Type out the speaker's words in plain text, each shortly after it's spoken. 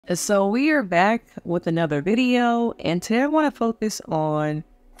So we are back with another video, and today I want to focus on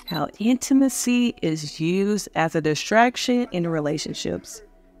how intimacy is used as a distraction in relationships.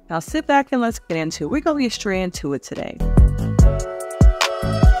 Now sit back and let's get into it. We're going to get straight into it today.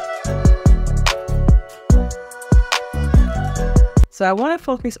 So I want to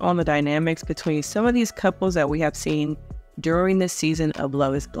focus on the dynamics between some of these couples that we have seen during this season of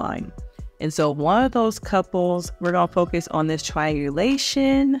Love is Blind. And so one of those couples, we're going to focus on this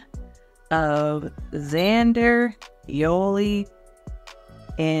triangulation of Xander, Yoly,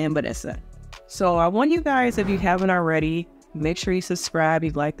 and Vanessa. So I want you guys, if you haven't already, make sure you subscribe,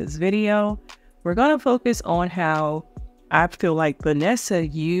 you like this video. We're going to focus on how I feel like Vanessa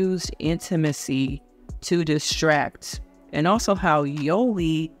used intimacy to distract, and also how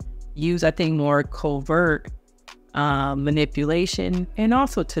Yoly used, I think, more covert manipulation and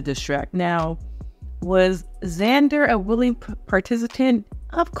also to distract. Now, was Xander a willing participant?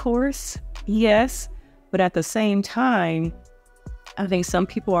 Of course, yes. But at the same time, I think some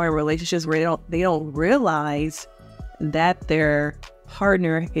people are in relationships where they don't realize that their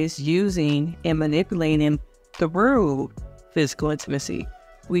partner is using and manipulating them through physical intimacy.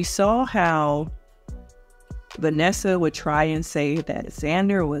 We saw how Vanessa would try and say that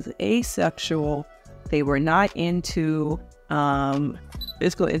Xander was asexual. They were not into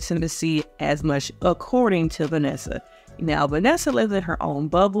physical intimacy as much, according to Vanessa. Now, Vanessa lives in her own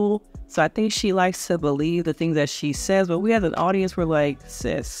bubble, so I think she likes to believe the things that she says, but we as an audience were like,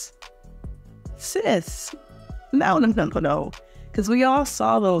 sis, no. Because we all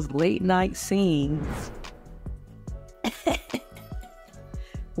saw those late night scenes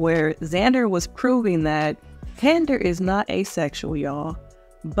where Xander was proving that Xander is not asexual, y'all.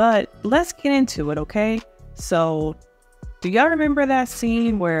 But let's get into it, okay? So, do y'all remember that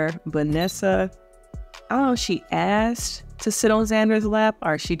scene where Vanessa, I don't know if she asked to sit on Xander's lap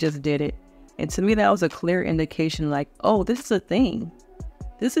or she just did it? And to me, that was a clear indication like, oh, this is a thing.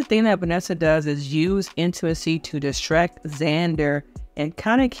 This is a thing that Vanessa does, is use intimacy to distract Xander and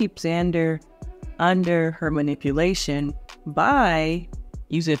kind of keep Xander under her manipulation by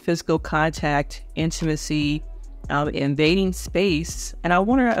using physical contact, intimacy, invading space. And I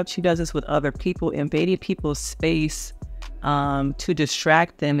wonder if she does this with other people, invading people's space to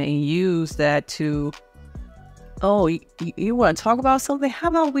distract them and use that to, oh, you want to talk about something? How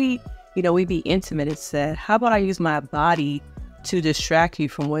about we be intimate, it said. How about I use my body to distract you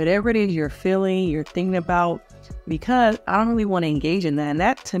from whatever it is you're feeling, you're thinking about, because I don't really want to engage in that. And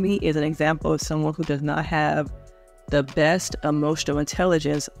that to me is an example of someone who does not have the best emotional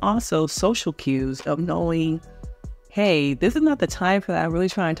intelligence, also social cues of knowing, hey, this is not the time for that. I'm really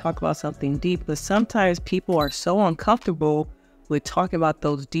trying to talk about something deep. But sometimes people are so uncomfortable with talking about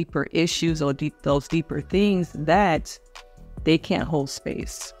those deeper issues or those deeper things that they can't hold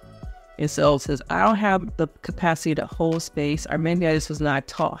space. And so since I don't have the capacity to hold space, or maybe I just was not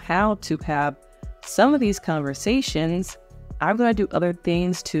taught how to have some of these conversations, I'm going to do other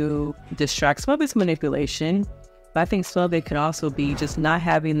things to distract. Some of it's manipulation, but I think some of it could also be just not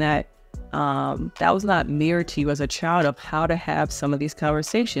having that that was not mirrored to you as a child, of how to have some of these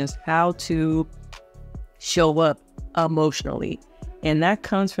conversations, how to show up emotionally. And that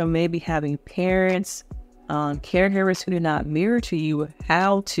comes from maybe having parents, caregivers who do not mirror to you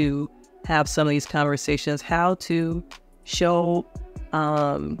how to have some of these conversations, how to show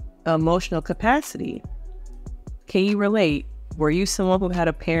emotional capacity. Can you relate? Were you someone who had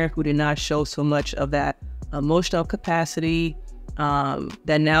a parent who did not show so much of that emotional capacity,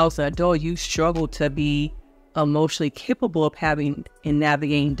 that now as an adult you struggle to be emotionally capable of having and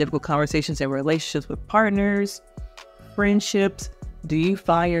navigating difficult conversations and relationships with partners, friendships? Do you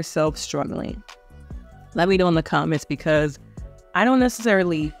find yourself struggling? Let me know in the comments, because I don't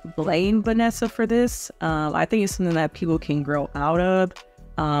necessarily blame Vanessa for this. I think it's something that people can grow out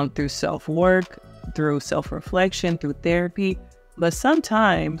of through self-work, through self-reflection, through therapy. But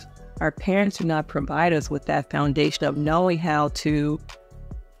sometimes our parents do not provide us with that foundation of knowing how to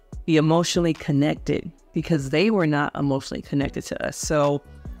be emotionally connected, because they were not emotionally connected to us. So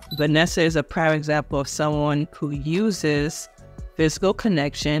Vanessa is a prime example of someone who uses physical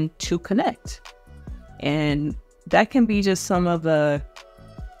connection to connect. And that can be just some of the,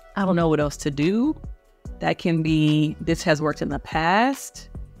 I don't know what else to do. That can be, this has worked in the past.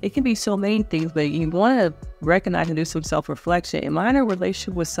 It can be so many things, but you want to recognize and do some self-reflection. Am I in a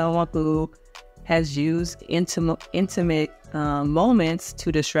relationship with someone who has used intimate moments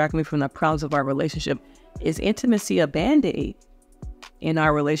to distract me from the problems of our relationship? Is intimacy a band-aid in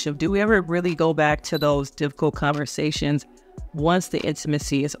our relationship? Do we ever really go back to those difficult conversations once the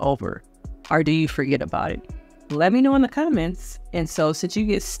intimacy is over? Or do you forget about it? let me know in the comments. And so since you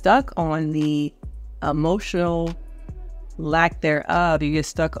get stuck on the emotional lack thereof, you get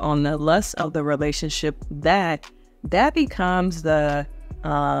stuck on the lust of the relationship, that becomes the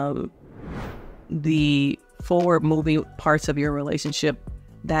forward moving parts of your relationship,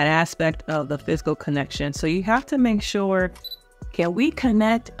 that aspect of the physical connection. So you have to make sure, can we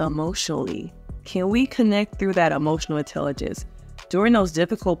connect emotionally? Can we connect through that emotional intelligence? During those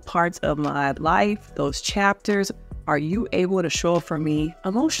difficult parts of my life, those chapters, are you able to show up for me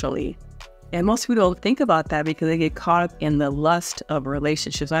emotionally? And most people don't think about that because they get caught up in the lust of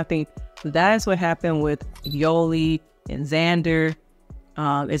relationships. I think that is what happened with Yoly and Xander,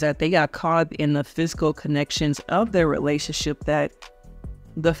 is that they got caught up in the physical connections of their relationship, that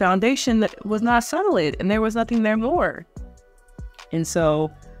the foundation was not solid and there was nothing there more. And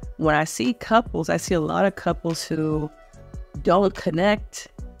so when I see couples, I see a lot of couples who don't connect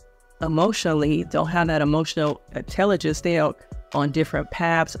emotionally, don't have that emotional intelligence. They are on different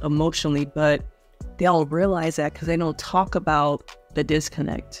paths emotionally, but they don't realize that because they don't talk about the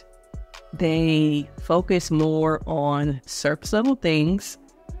disconnect. They focus more on surface level things,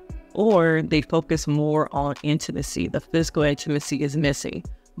 or they focus more on intimacy. The physical intimacy is missing.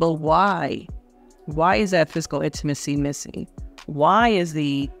 But why? Why is that physical intimacy missing? Why is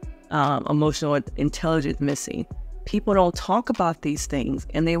the emotional intelligence missing? People don't talk about these things,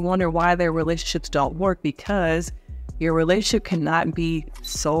 and they wonder why their relationships don't work, because your relationship cannot be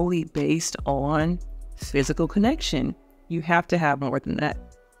solely based on physical connection. You have to have more than that.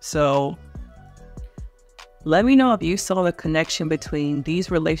 So let me know if you saw the connection between these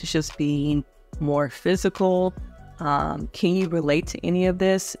relationships being more physical. Can you relate to any of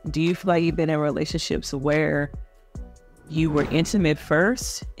this? Do you feel like you've been in relationships where you were intimate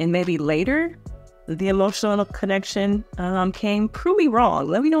first and maybe later the emotional connection came? Prove me wrong.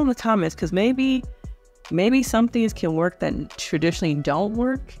 Let me know in the comments, because maybe some things can work that traditionally don't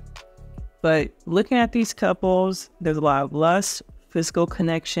work. But looking at these couples, there's a lot of lust, physical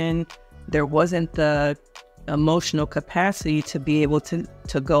connection. There wasn't the emotional capacity to be able to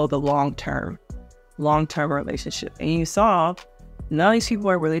go the long-term relationship. And you saw none of these people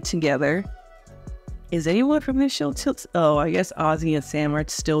are really together. Is anyone from this show oh, I guess Ozzy and Sam are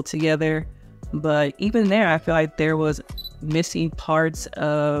still together. But even there, I feel like there was missing parts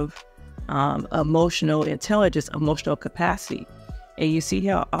of emotional intelligence, emotional capacity. And you see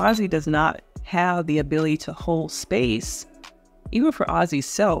how Ozzy does not have the ability to hold space. Even for Ozzy's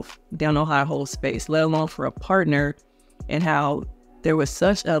self, they don't know how to hold space, let alone for a partner, and how there was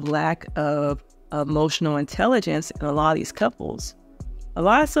such a lack of emotional intelligence in a lot of these couples. A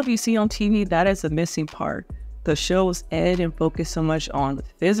lot of stuff you see on TV, that is a missing part. The shows edit and focus so much on the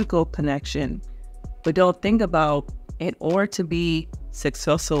physical connection, but don't think about, in order to be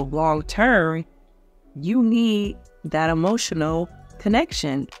successful long-term, you need that emotional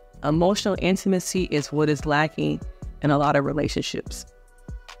connection. Emotional intimacy is what is lacking in a lot of relationships.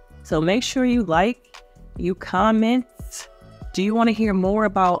 So make sure you like, you comment. Do you want to hear more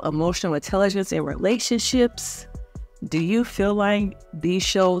about emotional intelligence in relationships? Do you feel like these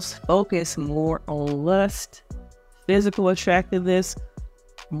shows focus more on lust, physical attractiveness,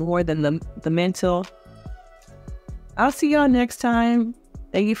 more than the mental? I'll see y'all next time.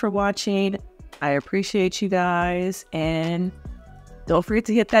 Thank you for watching. I appreciate you guys. And don't forget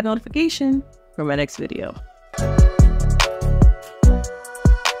to hit that notification for my next video.